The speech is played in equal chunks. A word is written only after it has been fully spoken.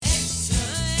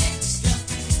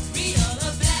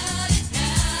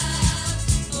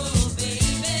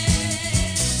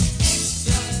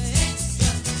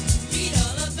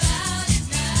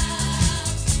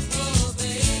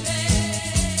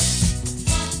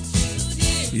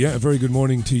Yeah, a very good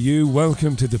morning to you.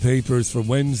 Welcome to the papers for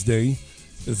Wednesday,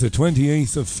 the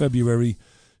 28th of February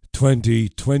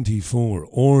 2024.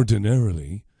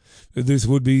 Ordinarily, this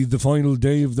would be the final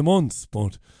day of the month,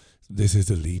 but this is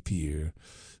a leap year.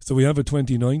 So we have a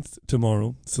 29th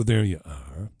tomorrow, so there you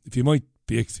are. If you might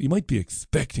be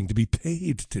expecting to be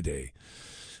paid today,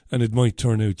 and it might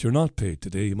turn out you're not paid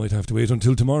today. You might have to wait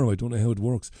until tomorrow. I don't know how it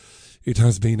works. It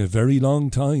has been a very long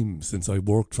time since I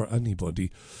worked for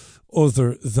anybody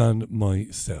other than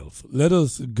myself. Let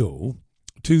us go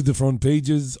to the front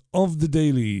pages of the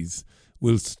dailies.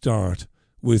 We'll start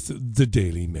with the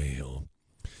Daily Mail.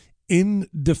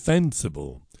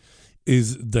 Indefensible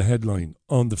is the headline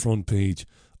on the front page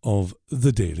of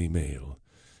the Daily Mail.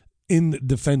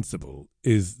 Indefensible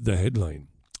is the headline.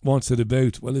 What's it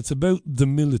about? Well, it's about the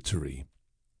military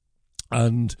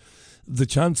and the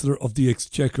Chancellor of the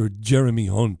Exchequer, Jeremy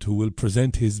Hunt, who will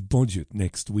present his budget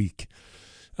next week.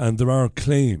 And there are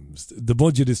claims. The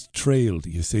budget is trailed,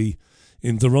 you see,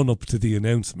 in the run-up to the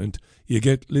announcement. You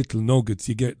get little nuggets,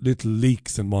 you get little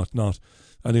leaks and whatnot.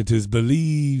 And it is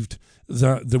believed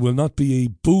that there will not be a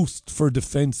boost for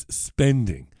defence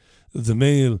spending. The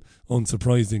Mail,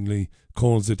 unsurprisingly,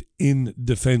 calls it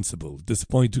indefensible,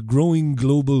 despite growing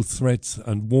global threats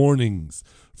and warnings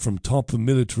from top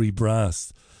military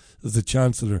brass. The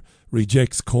Chancellor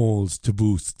rejects calls to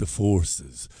boost the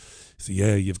forces. So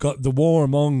yeah, you've got the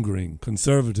warmongering,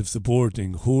 Conservative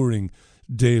supporting, whoring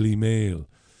Daily Mail,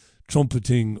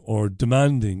 trumpeting or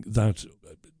demanding that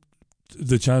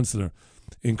the Chancellor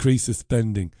increases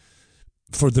spending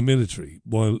for the military,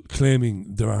 while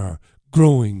claiming there are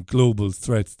growing global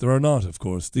threats. There are not, of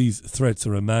course. These threats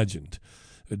are imagined,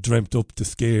 dreamt up to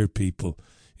scare people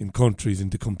in countries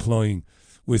into complying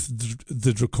with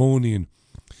the draconian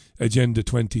Agenda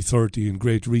 2030 and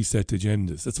Great Reset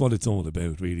agendas. That's what it's all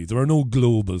about, really. There are no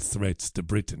global threats to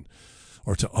Britain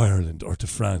or to Ireland or to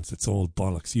France. It's all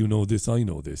bollocks. You know this, I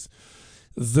know this.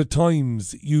 The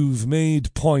Times, you've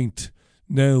made point,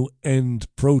 now end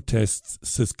protests,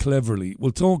 says cleverly.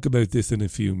 We'll talk about this in a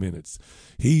few minutes.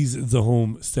 He's the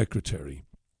Home Secretary,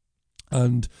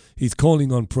 and he's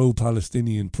calling on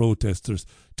pro-Palestinian protesters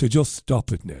to just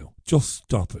stop it now. Just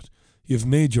stop it. You've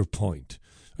made your point,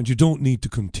 and you don't need to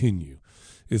continue,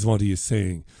 is what he is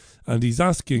saying. And he's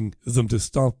asking them to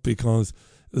stop because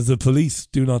the police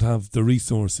do not have the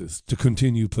resources to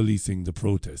continue policing the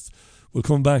protests. We'll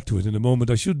come back to it in a moment.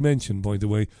 I should mention, by the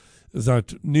way,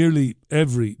 that nearly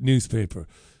every newspaper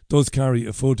does carry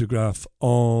a photograph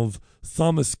of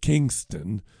Thomas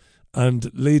Kingston and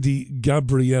Lady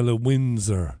Gabriella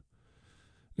Windsor.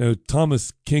 Now,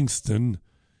 Thomas Kingston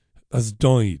has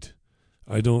died.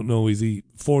 I don't know, is he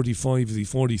 45, is he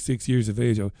 46 years of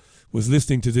age? I was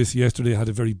listening to this yesterday. I had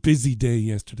a very busy day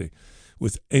yesterday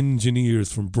with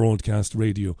engineers from Broadcast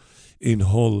Radio in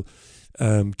Hull,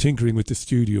 tinkering with the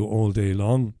studio all day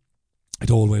long.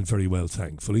 It all went very well,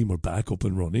 thankfully. We're back up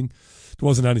and running. There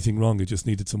wasn't anything wrong, it just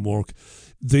needed some work.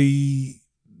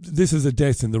 This is a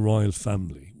death in the royal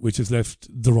family, which has left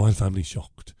the royal family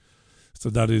shocked. So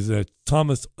that is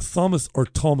Thomas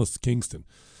Kingston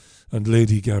and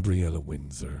Lady Gabriella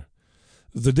Windsor.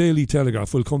 The Daily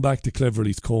Telegraph will come back to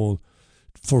Cleverly's call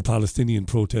for Palestinian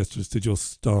protesters to just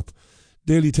stop.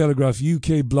 Daily Telegraph,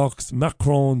 UK blocks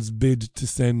Macron's bid to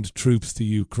send troops to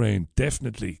Ukraine.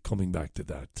 Definitely coming back to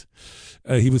that.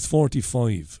 He was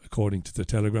 45, according to the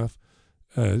Telegraph.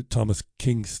 Thomas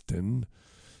Kingston,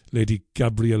 Lady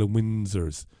Gabriella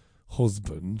Windsor's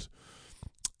husband.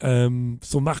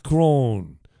 So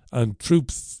Macron and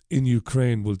troops in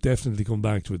Ukraine will definitely come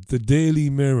back to it. The Daily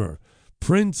Mirror,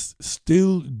 Prince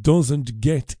still doesn't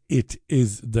get it,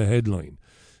 is the headline.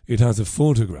 It has a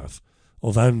photograph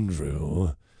of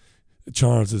Andrew,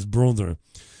 Charles's brother.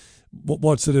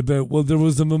 What's it about? Well, there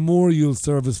was a memorial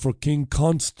service for King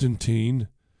Constantine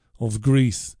of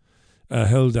Greece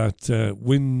held at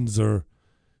Windsor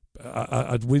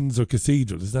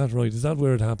Cathedral. Is that right? Is that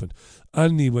where it happened?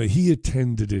 Anyway, he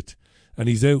attended it, and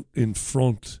he's out in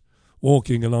front,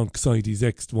 walking alongside his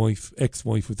ex-wife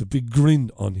with a big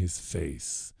grin on his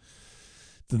face.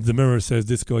 The Mirror says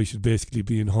this guy should basically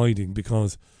be in hiding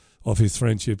because of his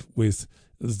friendship with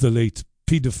the late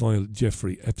paedophile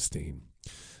Jeffrey Epstein.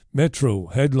 Metro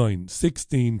headline,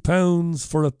 £16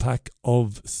 for a pack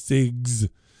of cigs.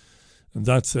 And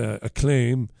that's a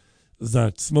claim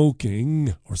that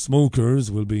smoking or smokers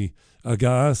will be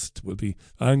aghast, will be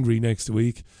angry next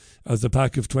week, as a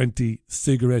pack of 20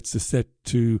 cigarettes is set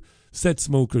to set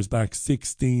smokers back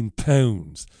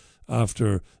 £16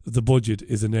 after the budget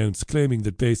is announced, claiming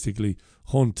that basically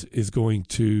Hunt is going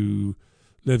to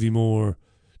levy more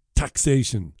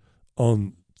taxation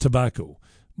on tobacco.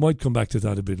 Might come back to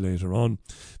that a bit later on.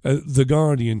 The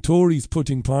Guardian, Tories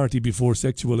putting party before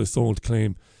sexual assault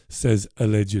claim, says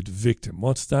alleged victim.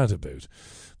 What's that about?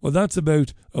 Well, that's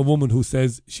about a woman who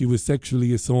says she was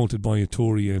sexually assaulted by a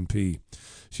Tory MP.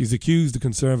 She's accused the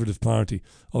Conservative Party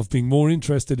of being more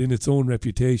interested in its own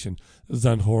reputation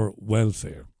than her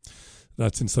welfare.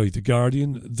 That's inside The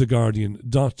Guardian,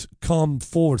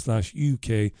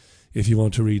 theguardian.com/UK, if you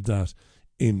want to read that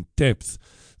in depth.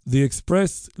 The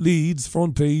Express leads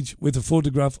front page with a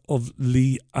photograph of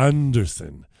Lee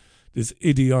Anderson, this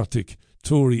idiotic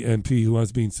Tory MP who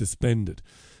has been suspended.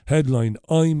 Headline,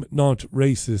 I'm not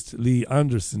racist. Lee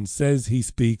Anderson says he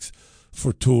speaks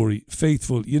for Tory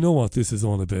faithful. You know what this is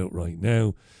all about right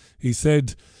now. He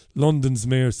said London's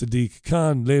Mayor Sadiq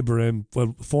Khan,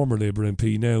 former Labour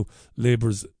MP, now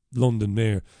Labour's London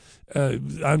Mayor.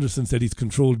 Anderson said he's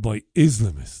controlled by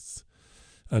Islamists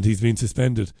and he's been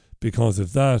suspended because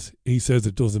of that. He says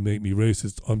it doesn't make me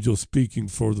racist. I'm just speaking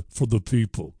for the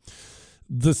people.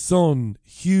 The Sun,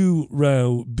 Hugh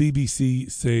Rowe, BBC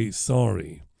say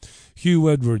sorry. Hugh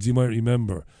Edwards, you might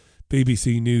remember,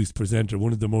 BBC News presenter,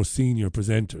 one of the most senior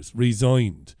presenters,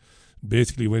 resigned,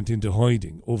 basically went into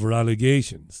hiding over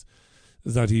allegations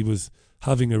that he was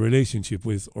having a relationship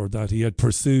with or that he had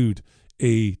pursued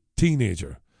a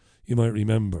teenager, you might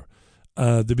remember.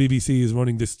 The BBC is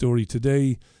running this story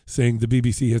today, saying the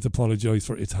BBC has apologised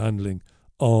for its handling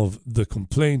of the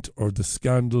complaint or the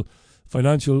scandal.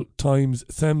 Financial Times,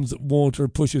 Thames Water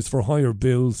pushes for higher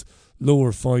bills,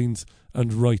 lower fines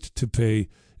and right to pay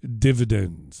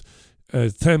dividends.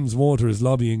 Thames Water is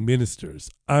lobbying ministers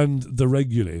and the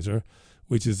regulator,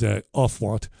 which is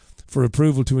Ofwat, for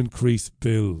approval to increase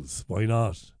bills. Why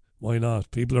not? Why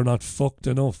not? People are not fucked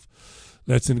enough.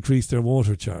 Let's increase their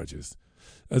water charges.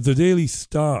 The Daily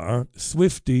Star,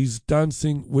 Swifties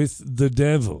dancing with the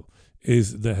devil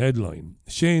is the headline.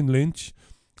 Shane Lynch,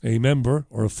 a member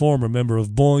or a former member of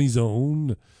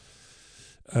Boyzone,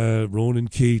 Ronan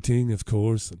Keating, of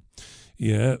course.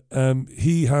 Yeah,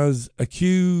 he has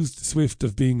accused Swift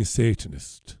of being a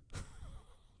Satanist,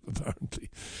 apparently.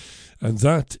 And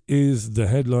that is the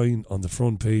headline on the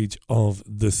front page of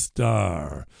The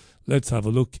Star. Let's have a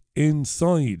look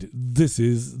inside. This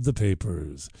is the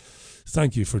papers.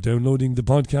 Thank you for downloading the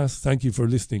podcast. Thank you for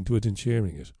listening to it and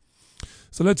sharing it.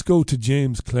 So let's go to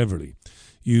James Cleverly.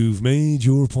 You've made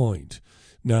your point.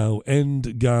 Now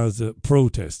end Gaza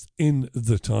protests in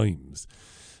the Times.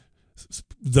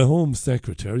 The Home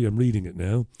Secretary, I'm reading it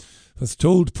now, has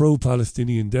told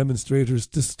pro-Palestinian demonstrators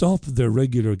to stop their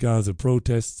regular Gaza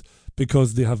protests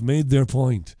because they have made their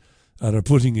point and are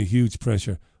putting a huge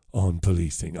pressure on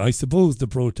policing. I suppose the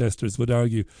protesters would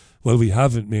argue, well, we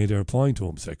haven't made our point,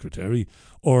 Home Secretary,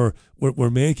 or we're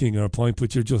making our point,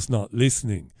 but you're just not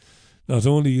listening. Not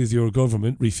only is your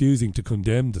government refusing to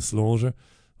condemn the slaughter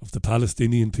of the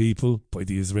Palestinian people by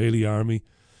the Israeli army,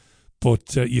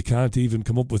 but you can't even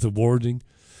come up with a wording.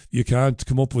 You can't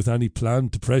come up with any plan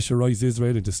to pressurise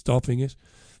Israel into stopping it.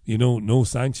 You know, no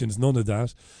sanctions, none of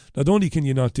that. Not only can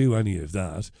you not do any of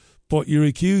that, but you're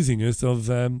accusing us of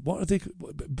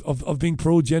of being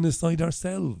pro-genocide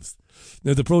ourselves.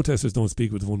 Now, the protesters don't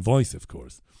speak with one voice, of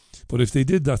course, but if they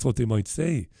did, that's what they might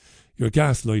say. You're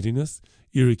gaslighting us.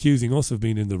 You're accusing us of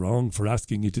being in the wrong for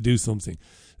asking you to do something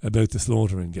about the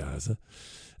slaughter in Gaza.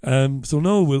 So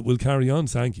no, we'll carry on,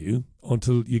 thank you,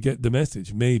 until you get the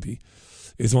message, maybe,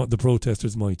 is what the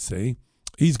protesters might say.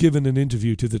 He's given an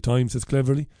interview to the Times, says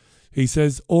Cleverly. He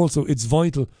says also it's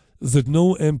vital that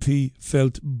no MP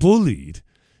felt bullied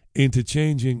into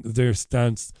changing their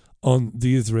stance on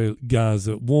the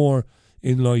Israel-Gaza war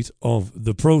in light of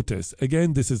the protests.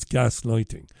 Again, this is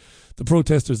gaslighting. The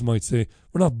protesters might say,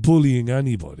 we're not bullying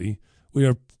anybody, we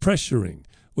are pressuring.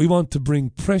 We want to bring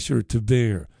pressure to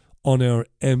bear on our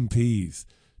MPs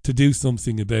to do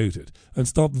something about it and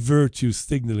stop virtue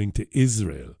signalling to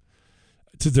Israel,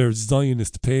 to their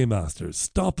Zionist paymasters.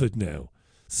 Stop it now.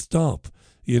 Stop.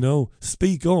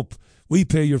 Speak up. We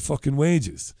pay your fucking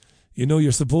wages.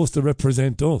 You're supposed to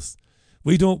represent us.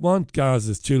 We don't want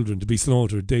Gaza's children to be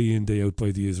slaughtered day in, day out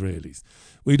by the Israelis.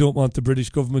 We don't want the British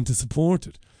government to support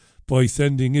it by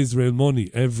sending Israel money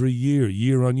every year,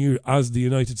 year on year, as the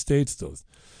United States does.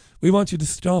 We want you to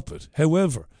stop it.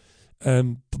 However,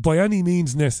 by any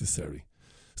means necessary.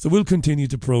 So we'll continue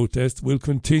to protest. We'll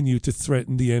continue to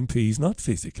threaten the MPs, not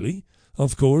physically.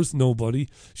 Of course, nobody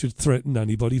should threaten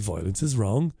anybody. Violence is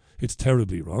wrong. It's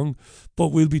terribly wrong. But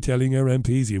we'll be telling our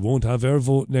MPs, you won't have our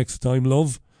vote next time,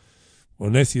 love,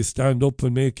 unless you stand up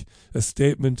and make a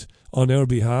statement on our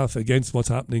behalf against what's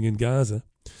happening in Gaza.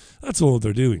 That's all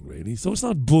they're doing, really. So it's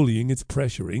not bullying, it's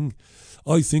pressuring.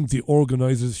 I think the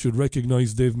organisers should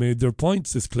recognise they've made their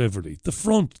points this cleverly. The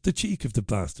front, the cheek of the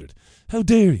bastard. How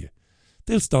dare you?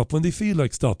 They'll stop when they feel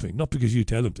like stopping, not because you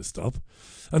tell them to stop.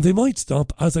 And they might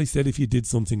stop, as I said, if you did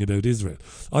something about Israel.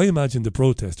 I imagine the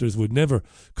protesters would never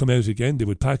come out again. They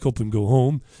would pack up and go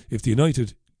home if the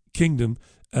United Kingdom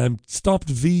stopped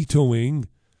vetoing,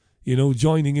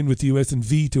 joining in with the US and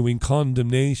vetoing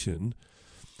condemnation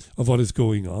of what is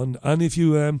going on. And if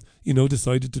you,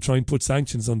 decided to try and put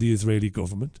sanctions on the Israeli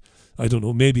government, I don't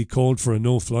know, maybe called for a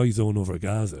no-fly zone over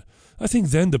Gaza, I think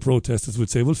then the protesters would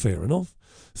say, well, fair enough.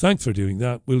 Thanks for doing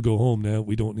that. We'll go home now.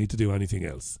 We don't need to do anything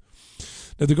else.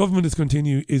 Now, the government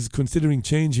is considering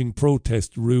changing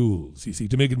protest rules, you see,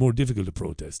 to make it more difficult to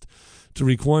protest, to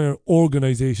require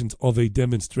organisations of a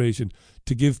demonstration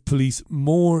to give police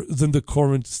more than the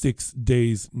current 6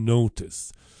 days'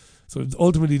 notice. So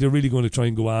ultimately, they're really going to try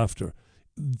and go after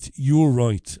your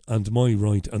right and my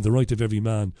right and the right of every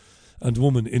man and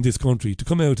woman in this country to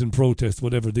come out and protest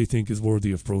whatever they think is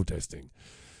worthy of protesting.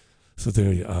 So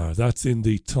there you are. That's in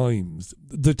the Times.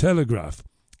 The Telegraph.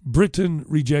 Britain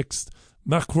rejects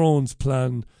Macron's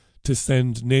plan to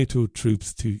send NATO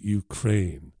troops to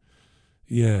Ukraine.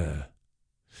 Yeah.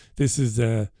 This is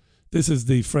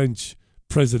the French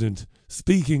president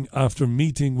speaking after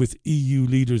meeting with EU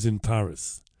leaders in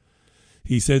Paris.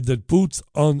 He said that boots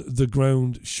on the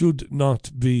ground should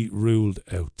not be ruled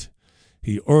out.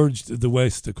 He urged the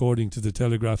West, according to the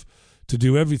Telegraph, to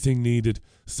do everything needed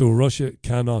so Russia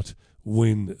cannot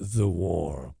win the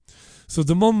war. So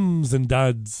the mums and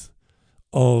dads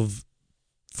of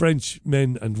French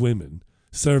men and women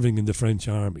serving in the French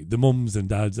army, the mums and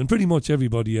dads and pretty much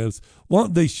everybody else,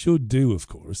 what they should do, of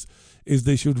course, is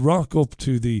they should rock up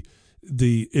to the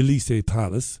Élysée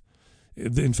Palace.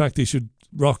 In fact, they should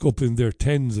rock up in their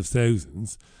tens of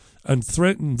thousands and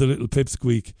threaten the little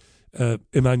pipsqueak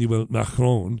Emmanuel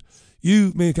Macron.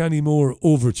 You make any more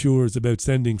overtures about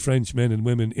sending French men and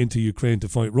women into Ukraine to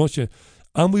fight Russia,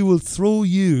 and we will throw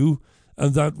you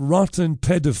and that rotten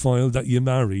pedophile that you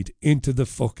married into the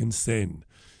fucking Seine.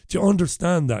 Do you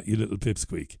understand that, you little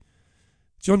pipsqueak?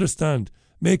 Do you understand?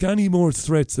 Make any more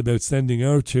threats about sending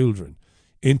our children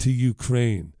into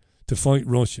Ukraine to fight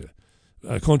Russia,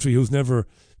 a country who's never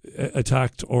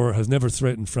attacked or has never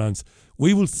threatened France.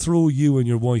 We will throw you and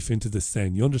your wife into the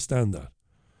Seine. You understand that?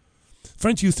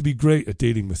 French used to be great at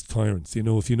dealing with tyrants,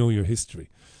 if you know your history.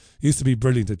 Used to be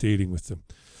brilliant at dealing with them.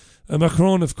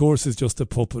 Macron, of course, is just a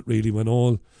puppet, really, when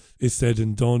all is said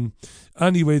and done.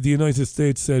 Anyway, the United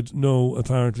States said no,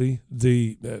 apparently.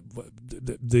 The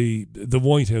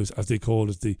White House, as they call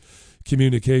it, the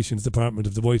communications department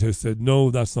of the White House said,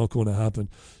 no, that's not going to happen.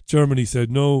 Germany said,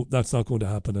 no, that's not going to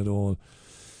happen at all.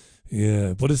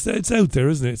 Yeah, but it's out there,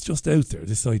 isn't it? It's just out there,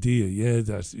 this idea,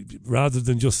 that rather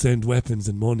than just send weapons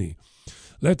and money,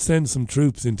 let's send some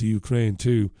troops into Ukraine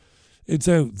too. It's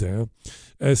out there.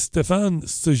 Stéphane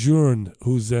Séjourne,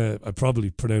 who's, I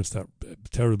probably pronounced that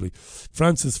terribly,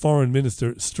 France's foreign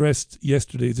minister, stressed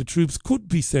yesterday the troops could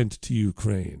be sent to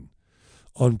Ukraine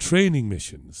on training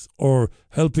missions or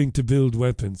helping to build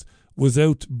weapons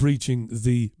without breaching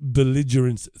the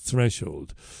belligerence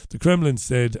threshold. The Kremlin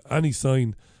said any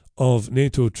sign of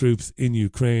NATO troops in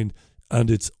Ukraine and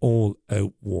it's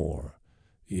all-out war.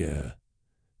 Yeah.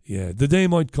 The day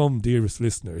might come, dearest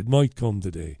listener, it might come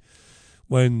the day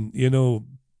when,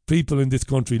 people in this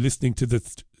country listening to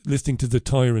the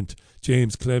tyrant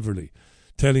James Cleverly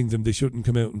telling them they shouldn't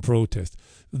come out and protest.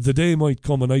 The day might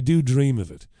come, and I do dream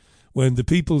of it, when the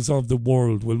peoples of the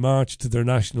world will march to their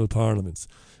national parliaments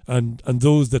and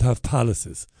those that have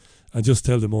palaces and just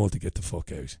tell them all to get the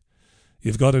fuck out.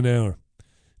 You've got an hour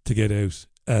to get out.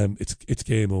 It's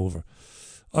game over.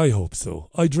 I hope so.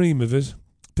 I dream of it.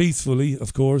 Peacefully,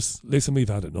 of course. Listen, we've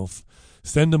had enough.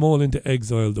 Send them all into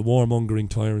exile, the warmongering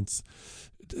tyrants.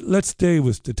 Let's stay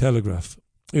with the Telegraph.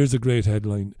 Here's a great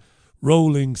headline.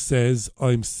 Rowling says,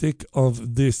 I'm sick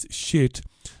of this shit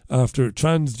after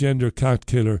transgender cat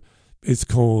killer is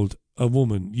called a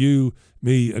woman. You,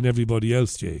 me and everybody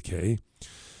else, JK.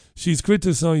 She's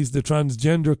criticised the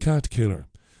transgender cat killer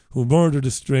who murdered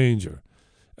a stranger.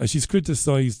 She's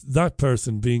criticised that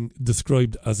person being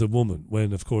described as a woman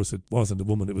when, of course, it wasn't a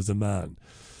woman, it was a man.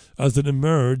 As it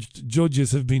emerged,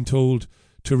 judges have been told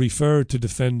to refer to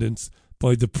defendants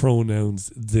by the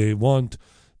pronouns they want.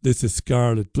 This is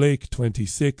Scarlett Blake,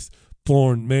 26,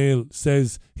 born male,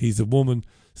 says he's a woman,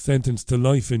 sentenced to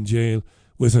life in jail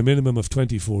with a minimum of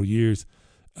 24 years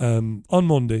on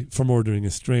Monday for murdering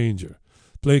a stranger.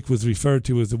 Blake was referred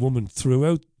to as a woman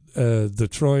throughout the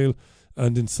trial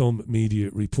and in some media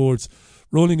reports.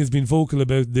 Rowling has been vocal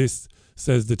about this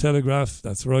says the Telegraph,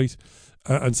 that's right,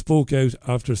 and spoke out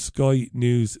after Sky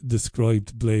News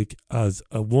described Blake as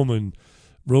a woman.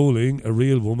 Rowling, a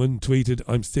real woman, tweeted,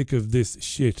 "I'm sick of this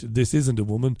shit. This isn't a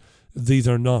woman. These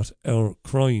are not our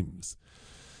crimes."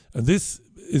 And this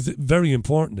is very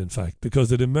important, in fact,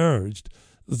 because it emerged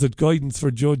that guidance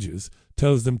for judges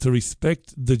tells them to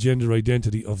respect the gender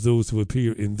identity of those who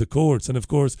appear in the courts. And of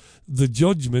course, the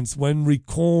judgments, when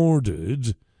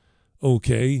recorded,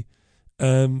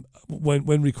 when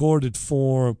recorded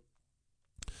for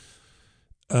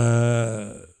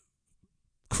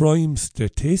crime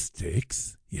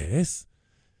statistics, yes,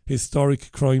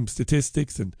 historic crime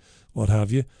statistics and what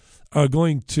have you, are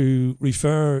going to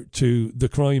refer to the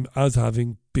crime as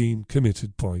having been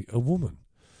committed by a woman.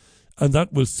 And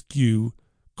that will skew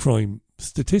crime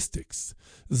statistics.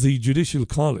 The Judicial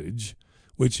College,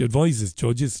 which advises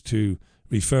judges to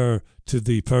refer to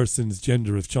the person's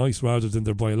gender of choice rather than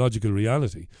their biological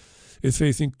reality, is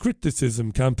facing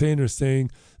criticism, campaigners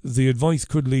saying the advice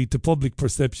could lead to public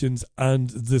perceptions and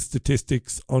the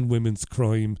statistics on women's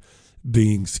crime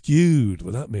being skewed.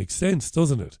 Well, that makes sense,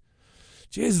 doesn't it?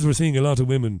 Jesus, we're seeing a lot of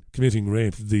women committing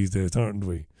rape these days, aren't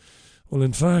we? Well,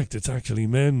 in fact, it's actually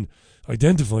men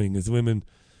identifying as women.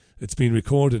 It's been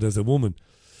recorded as a woman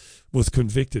was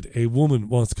convicted. A woman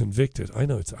was convicted. I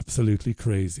know, it's absolutely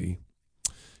crazy.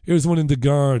 Here's one in The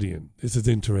Guardian. This is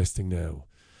interesting now.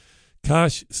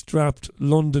 Cash-strapped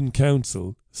London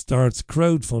Council starts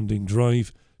crowdfunding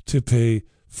drive to pay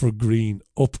for green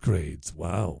upgrades.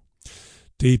 Wow.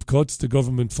 Deep cuts to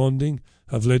government funding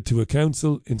have led to a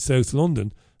council in South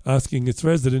London asking its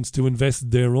residents to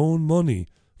invest their own money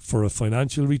for a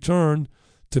financial return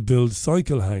to build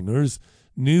cycle hangers,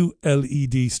 new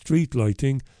LED street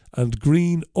lighting and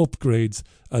green upgrades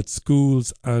at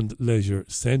schools and leisure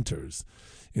centres.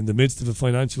 In the midst of a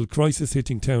financial crisis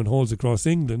hitting town halls across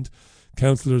England,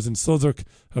 councillors in Southwark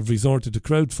have resorted to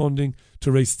crowdfunding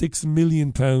to raise £6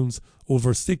 million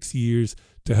over 6 years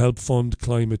to help fund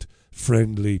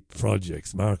climate-friendly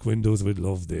projects. Mark Windows would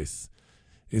love this.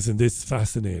 Isn't this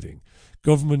fascinating?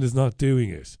 Government is not doing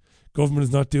it. Government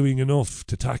is not doing enough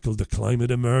to tackle the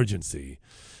climate emergency.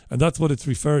 And that's what it's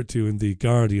referred to in the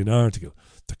Guardian article,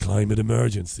 the climate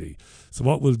emergency. So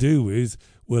what we'll do is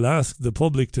we'll ask the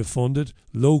public to fund it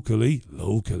locally,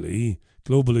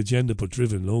 global agenda but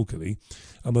driven locally,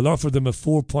 and we'll offer them a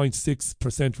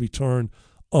 4.6% return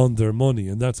on their money,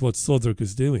 and that's what Southwark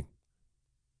is doing.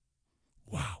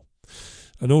 Wow.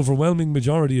 An overwhelming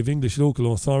majority of English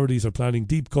local authorities are planning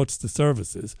deep cuts to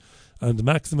services and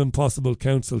maximum possible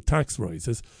council tax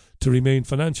rises to remain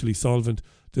financially solvent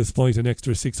despite an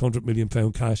extra £600 million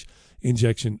cash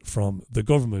injection from the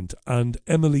government. And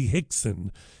Emily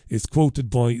Hickson is quoted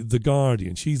by The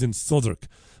Guardian. She's in Southwark,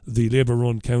 the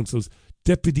Labour-run council's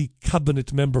Deputy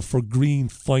Cabinet Member for Green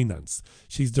Finance.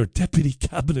 She's their Deputy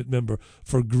Cabinet Member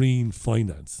for Green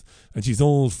Finance. And she's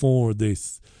all for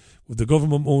this. Well, the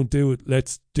government won't do it.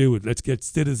 Let's do it. Let's get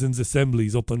citizens'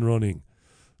 assemblies up and running.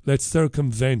 Let's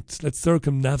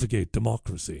circumnavigate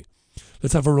democracy.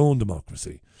 Let's have our own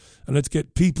democracy. And let's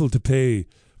get people to pay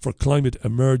for climate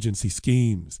emergency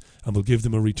schemes. And we'll give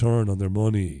them a return on their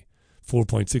money.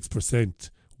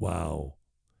 4.6%. Wow.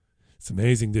 It's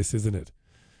amazing this, isn't it?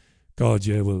 God,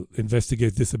 yeah, we'll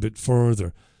investigate this a bit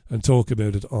further and talk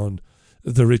about it on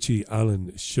the Richie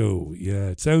Allen Show. Yeah,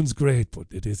 it sounds great, but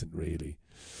it isn't really.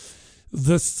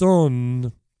 The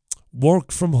Sun,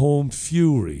 work from home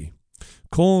fury,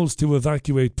 calls to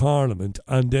evacuate Parliament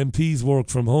and MPs work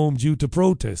from home due to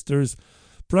protesters,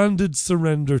 branded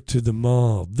surrender to the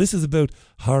mob. This is about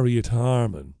Harriet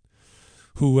Harman,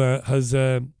 who has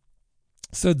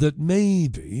said that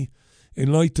maybe,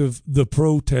 in light of the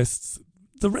protests,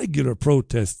 the regular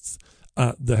protests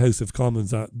at the House of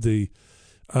Commons at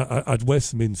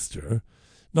Westminster,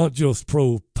 not just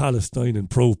pro-Palestine and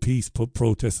pro-peace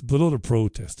protests, but other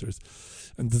protesters.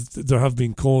 And there have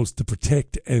been calls to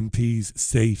protect MPs'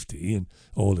 safety and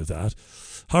all of that.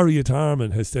 Harriet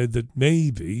Harman has said that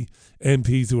maybe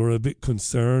MPs who are a bit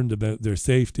concerned about their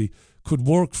safety could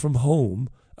work from home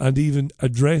and even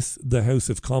address the House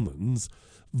of Commons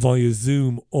via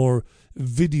Zoom or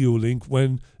video link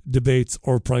when debates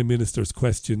or Prime Minister's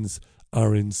questions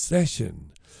are in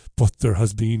session. But there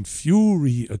has been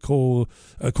fury,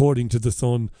 according to The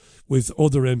Sun, with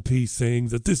other MPs saying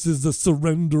that this is the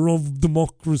surrender of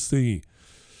democracy.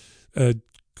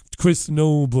 Chris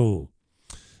Noble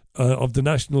of the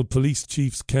National Police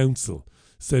Chiefs Council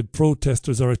said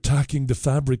protesters are attacking the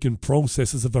fabric and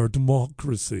processes of our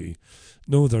democracy.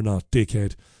 No, they're not,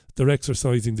 dickhead. They're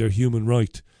exercising their human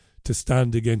right to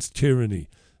stand against tyranny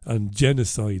and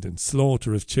genocide and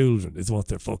slaughter of children is what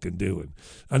they're fucking doing.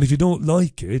 And if you don't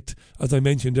like it, as I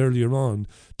mentioned earlier on,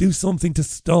 do something to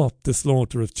stop the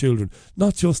slaughter of children,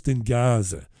 not just in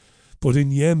Gaza, but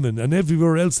in Yemen and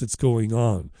everywhere else it's going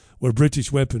on, where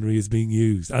British weaponry is being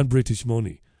used and British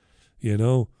money, you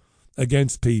know,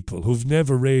 against people who've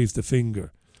never raised a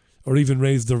finger or even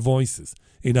raised their voices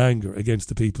in anger against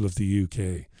the people of the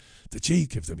UK. The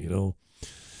cheek of them, you know.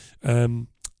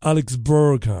 Alex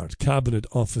Burghardt, Cabinet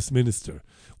Office Minister.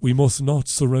 We must not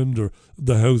surrender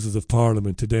the Houses of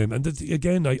Parliament to them. And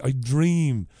again, I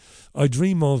dream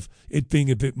of it being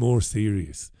a bit more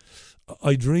serious.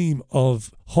 I dream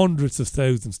of hundreds of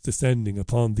thousands descending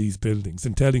upon these buildings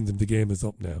and telling them the game is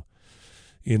up now.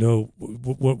 You know,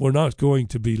 we're not going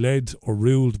to be led or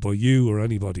ruled by you or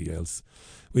anybody else.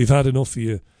 We've had enough of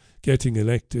you getting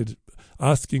elected,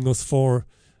 asking us for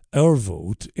our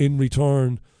vote in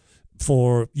return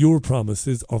for your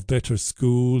promises of better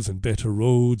schools and better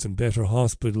roads and better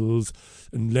hospitals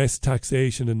and less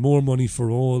taxation and more money for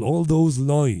all those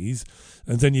lies.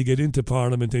 And then you get into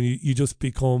Parliament and you just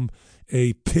become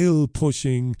a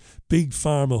pill-pushing big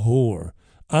pharma whore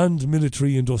and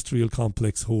military-industrial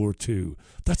complex whore too.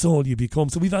 That's all you become.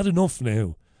 So we've had enough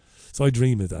now. So I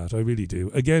dream of that, I really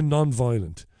do. Again,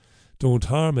 non-violent. Don't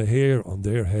harm a hair on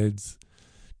their heads.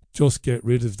 Just get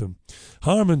rid of them.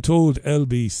 Harman told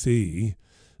LBC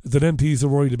that MPs are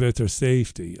worried about their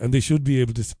safety and they should be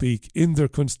able to speak in their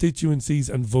constituencies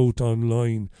and vote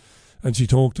online. And she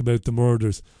talked about the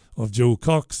murders of Joe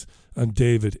Cox and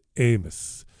David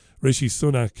Amos. Rishi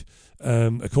Sunak,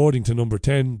 according to Number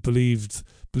 10, believes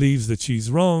that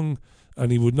she's wrong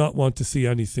and he would not want to see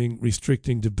anything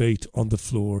restricting debate on the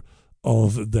floor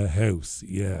of the House.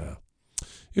 Yeah.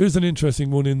 Here's an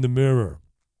interesting one in the Mirror.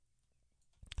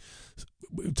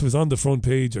 It was on the front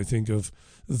page, I think, of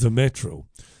the Metro.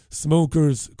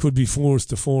 Smokers could be forced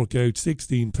to fork out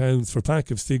 £16 for a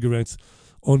pack of cigarettes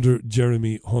under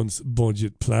Jeremy Hunt's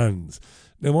budget plans.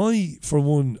 Now, I, for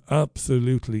one,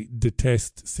 absolutely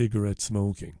detest cigarette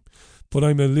smoking. But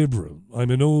I'm a liberal. I'm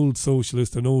an old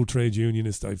socialist, an old trade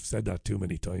unionist. I've said that too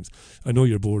many times. I know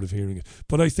you're bored of hearing it.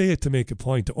 But I say it to make a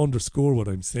point, to underscore what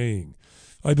I'm saying.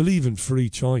 I believe in free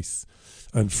choice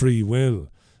and free will.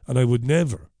 And I would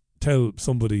never tell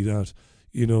somebody that,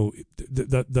 you know,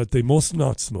 that they must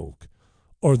not smoke,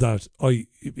 or that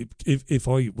if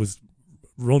I was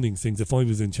running things, if I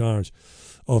was in charge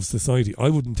of society, I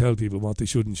wouldn't tell people what they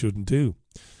should and shouldn't do.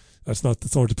 That's not the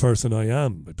sort of person I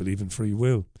am. I believe in free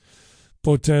will.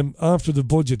 But after the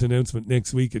budget announcement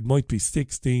next week, it might be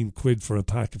 16 quid for a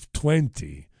pack of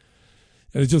 20.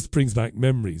 And it just brings back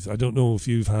memories. I don't know if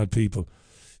you've had people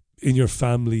in your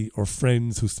family or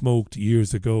friends who smoked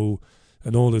years ago,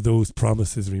 and all of those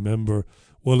promises, remember,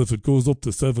 well, if it goes up to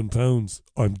 £7,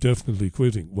 I'm definitely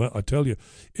quitting. Well, I tell you,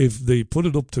 if they put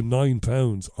it up to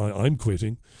 £9, I'm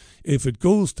quitting. If it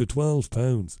goes to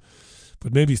 £12,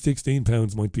 but maybe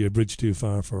 £16 might be a bridge too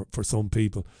far for some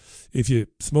people. If you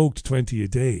smoked 20 a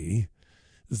day,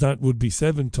 that would be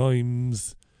 7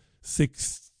 times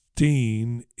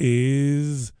 16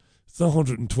 is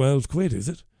 112 quid, is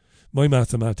it? My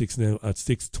mathematics now at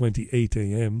 6:28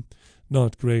 a.m,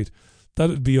 not great.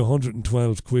 That'd be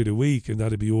 112 quid a week, and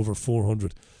that'd be over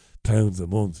 £400 a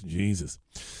month. Jesus.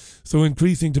 So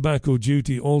increasing tobacco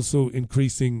duty, also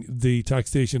increasing the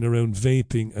taxation around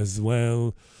vaping as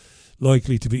well,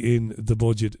 likely to be in the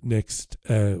budget next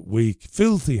week.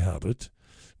 Filthy habit,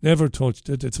 never touched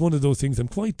it. It's one of those things I'm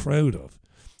quite proud of.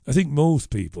 I think most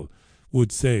people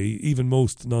would say, even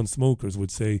most non-smokers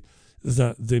would say,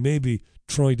 that they maybe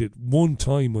tried it one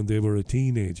time when they were a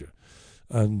teenager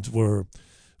and were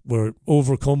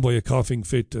overcome by a coughing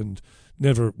fit and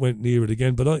never went near it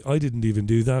again. But I didn't even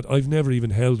do that. I've never even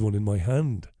held one in my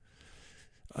hand.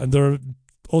 And there are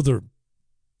other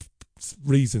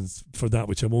reasons for that,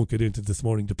 which I won't get into this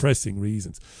morning, depressing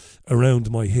reasons,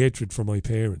 around my hatred for my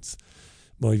parents,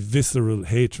 my visceral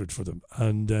hatred for them,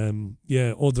 and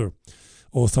other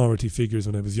authority figures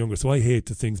when I was younger. So I hate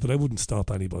the things, but I wouldn't stop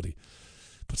anybody.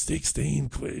 But 16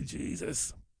 quid,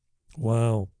 Jesus.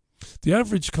 Wow. The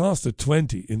average cost of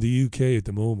 20 in the UK at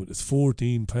the moment is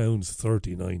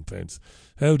 £14.39.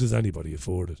 How does anybody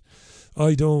afford it?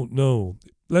 I don't know.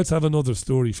 Let's have another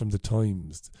story from the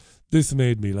Times. This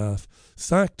made me laugh.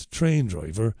 Sacked train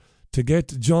driver to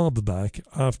get job back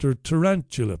after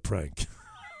tarantula prank.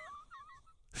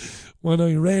 When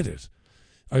I read it,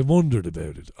 I wondered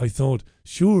about it. I thought,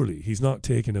 surely he's not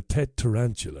taking a pet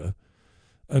tarantula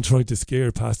and trying to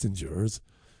scare passengers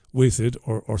with it,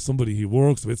 or somebody he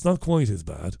works with. It's not quite as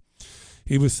bad.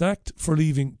 He was sacked for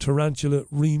leaving tarantula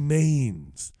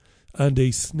remains and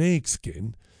a snake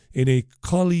skin in a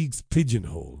colleague's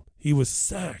pigeonhole. He was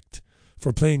sacked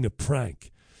for playing a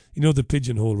prank. You know, the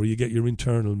pigeonhole where you get your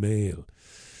internal mail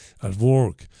at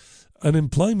work. An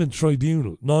employment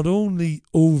tribunal not only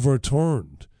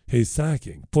overturned his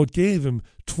sacking, but gave him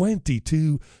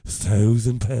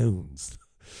 £22,000.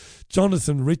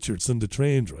 Jonathan Richardson, the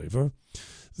train driver,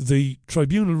 the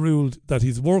tribunal ruled that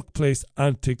his workplace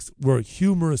antics were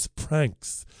humorous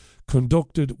pranks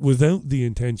conducted without the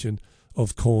intention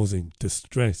of causing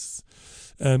distress.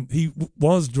 He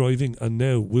was driving and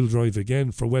now will drive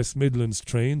again for West Midlands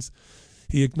trains.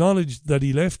 He acknowledged that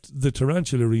he left the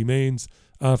tarantula remains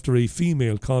after a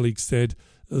female colleague said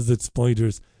that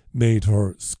spiders made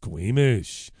her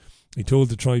squeamish. He told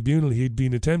the tribunal he'd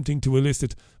been attempting to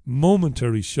elicit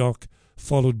momentary shock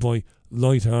followed by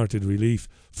light-hearted relief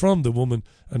from the woman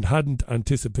and hadn't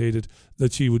anticipated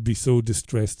that she would be so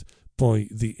distressed by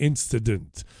the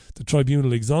incident. The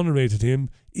tribunal exonerated him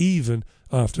even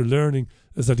after learning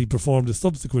that he performed a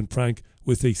subsequent prank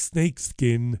with a snake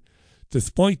skin,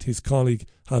 despite his colleague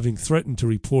having threatened to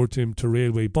report him to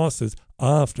railway bosses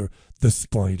after the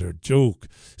spider joke.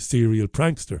 Serial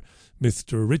prankster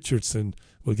Mr. Richardson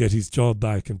will get his job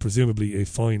back and presumably a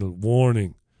final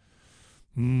warning.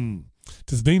 It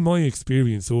has been my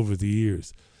experience over the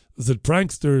years that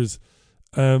pranksters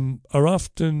are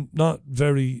often not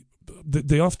very...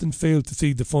 They often fail to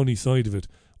see the funny side of it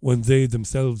when they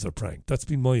themselves are pranked. That's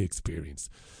been my experience.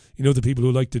 You know, the people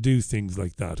who like to do things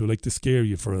like that, who like to scare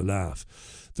you for a laugh,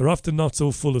 they're often not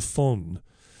so full of fun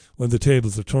when the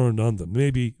tables are turned on them.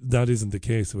 Maybe that isn't the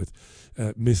case with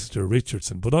Mr.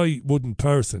 Richardson, but I wouldn't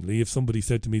personally, if somebody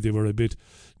said to me they were a bit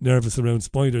nervous around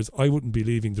spiders, I wouldn't be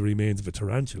leaving the remains of a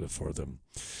tarantula for them.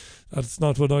 That's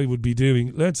not what I would be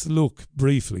doing. Let's look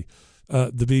briefly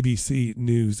at the BBC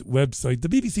News website. The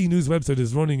BBC News website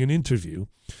is running an interview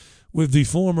with the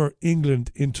former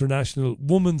England international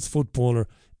women's footballer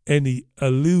Eni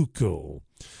Aluko.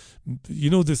 You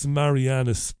know, this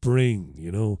Mariana Spring,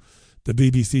 you know, the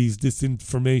BBC's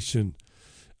disinformation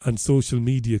and social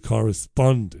media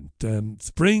correspondent.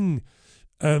 Spring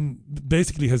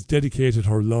basically has dedicated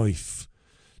her life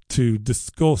to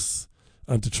discuss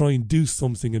and to try and do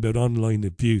something about online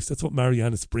abuse. That's what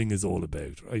Mariana Spring is all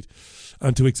about, right?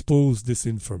 And to expose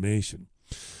disinformation.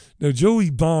 Now, Joey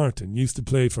Barton used to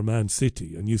play for Man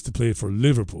City and used to play for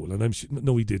Liverpool, and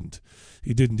no, he didn't.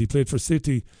 He didn't. He played for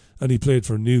City and he played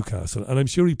for Newcastle, and I'm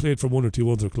sure he played for one or two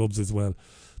other clubs as well,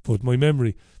 but my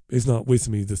memory is not with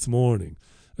me this morning.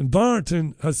 And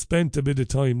Barton has spent a bit of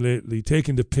time lately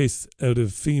taking the piss out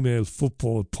of female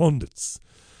football pundits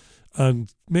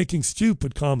and making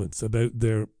stupid comments about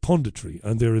their punditry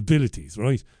and their abilities,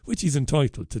 right? Which he's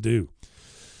entitled to do.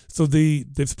 So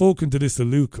they've spoken to this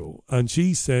Aluko, and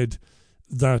she said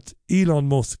that Elon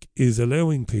Musk is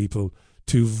allowing people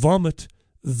to vomit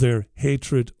their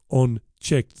hatred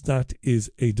unchecked. That is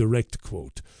a direct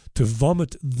quote. To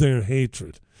vomit their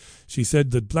hatred. She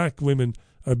said that black women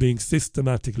are being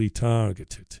systematically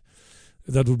targeted.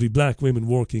 That would be black women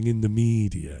working in the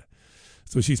media.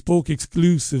 So she spoke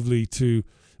exclusively to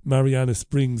Mariana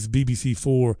Spring's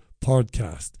BBC4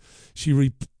 podcast.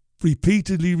 She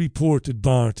repeatedly reported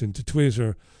Barton to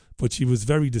Twitter, but she was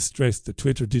very distressed that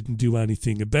Twitter didn't do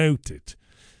anything about it.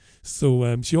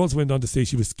 So she also went on to say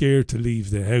she was scared to leave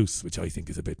the house, which I think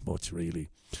is a bit much, really.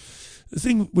 The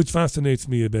thing which fascinates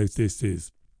me about this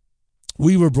is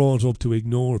we were brought up to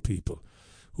ignore people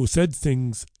who said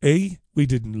things, A, we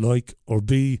didn't like, or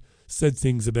B, said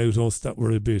things about us that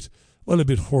were a bit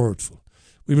hurtful.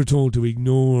 We were told to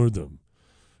ignore them,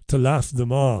 to laugh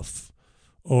them off,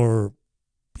 or,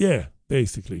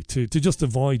 basically, to just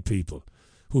avoid people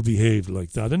who behaved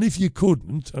like that. And if you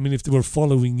couldn't, if they were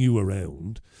following you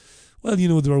around, well,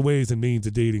 there are ways and means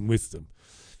of dealing with them.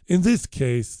 In this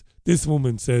case, this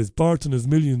woman says Barton has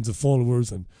millions of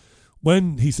followers, and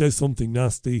when he says something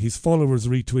nasty, his followers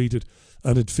retweet it,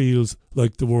 and it feels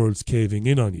like the world's caving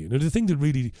in on you. Now, the thing that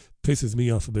really pisses me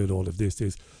off about all of this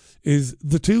is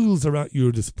the tools are at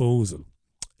your disposal.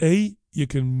 A, you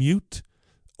can mute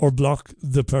or block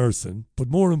the person, but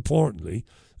more importantly,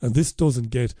 and this doesn't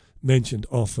get mentioned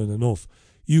often enough,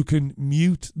 you can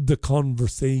mute the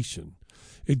conversation.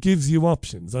 It gives you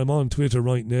options. I'm on Twitter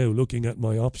right now looking at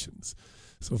my options.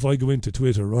 So if I go into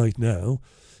Twitter right now,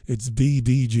 it's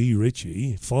BBG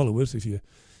Richie. Follow it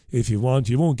if you want.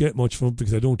 You won't get much from it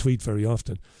because I don't tweet very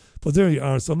often. But there you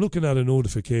are. So I'm looking at a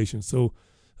notification. So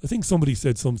I think somebody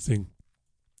said something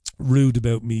rude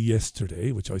about me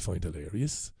yesterday, which I find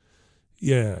hilarious.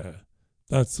 Yeah,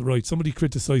 that's right. Somebody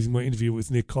criticising my interview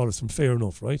with Nick Collis from Fair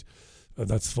Enough, right?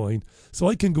 That's fine. So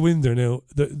I can go in there now.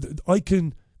 I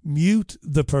can mute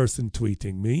the person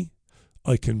tweeting me.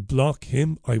 I can block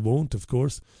him. I won't, of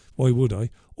course. Why would I?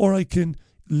 Or I can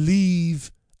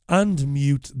leave and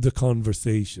mute the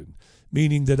conversation,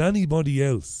 meaning that anybody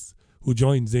else who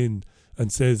joins in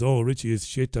and says, oh, Richie is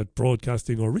shit at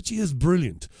broadcasting, or Richie is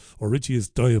brilliant, or Richie is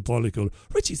diabolical,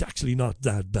 Richie's actually not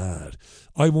that bad,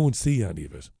 I won't see any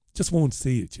of it. Just won't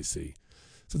see it, you see.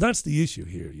 So that's the issue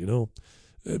here, you know.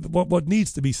 What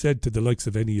needs to be said to the likes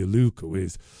of Eni Aluko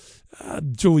is,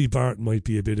 Joey Barton might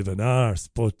be a bit of an arse,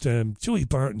 but Joey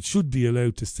Barton should be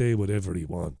allowed to say whatever he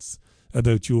wants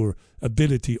about your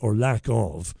ability or lack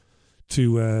of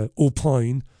to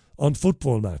opine on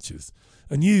football matches.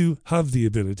 And you have the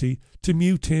ability to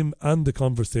mute him and the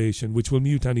conversation, which will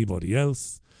mute anybody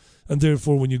else. And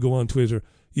therefore, when you go on Twitter,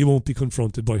 you won't be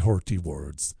confronted by hurty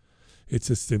words.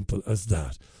 It's as simple as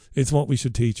that. It's what we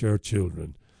should teach our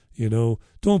children. You know,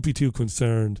 don't be too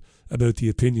concerned about the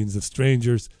opinions of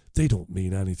strangers. They don't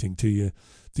mean anything to you.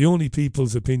 The only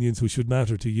people's opinions who should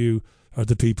matter to you are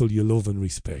the people you love and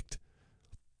respect.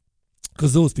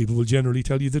 Because those people will generally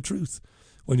tell you the truth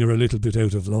when you're a little bit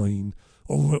out of line,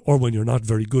 or when you're not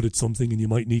very good at something and you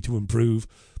might need to improve.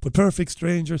 But perfect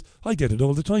strangers, I get it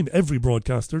all the time. Every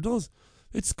broadcaster does.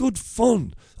 It's good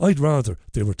fun. I'd rather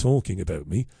they were talking about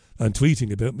me and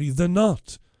tweeting about me than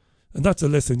not. And that's a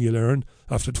lesson you learn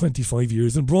after 25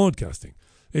 years in broadcasting.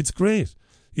 It's great.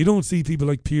 You don't see people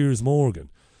like Piers Morgan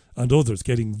and others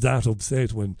getting that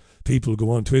upset when people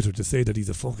go on Twitter to say that he's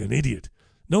a fucking idiot.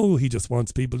 No, he just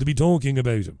wants people to be talking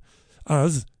about him.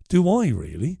 As do I,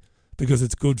 really, because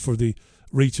it's good for the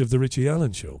reach of the Richie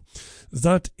Allen Show.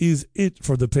 That is it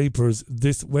for the papers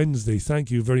this Wednesday. Thank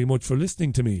you very much for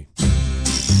listening to me.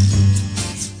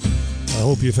 I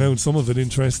hope you found some of it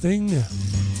interesting.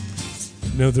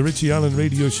 Now, the Richie Allen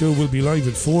Radio Show will be live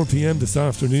at 4 p.m. this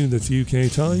afternoon. That's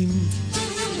UK time.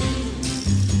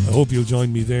 I hope you'll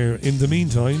join me there. In the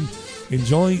meantime,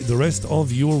 enjoy the rest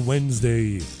of your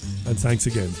Wednesday. And thanks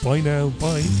again. Bye now.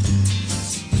 Bye.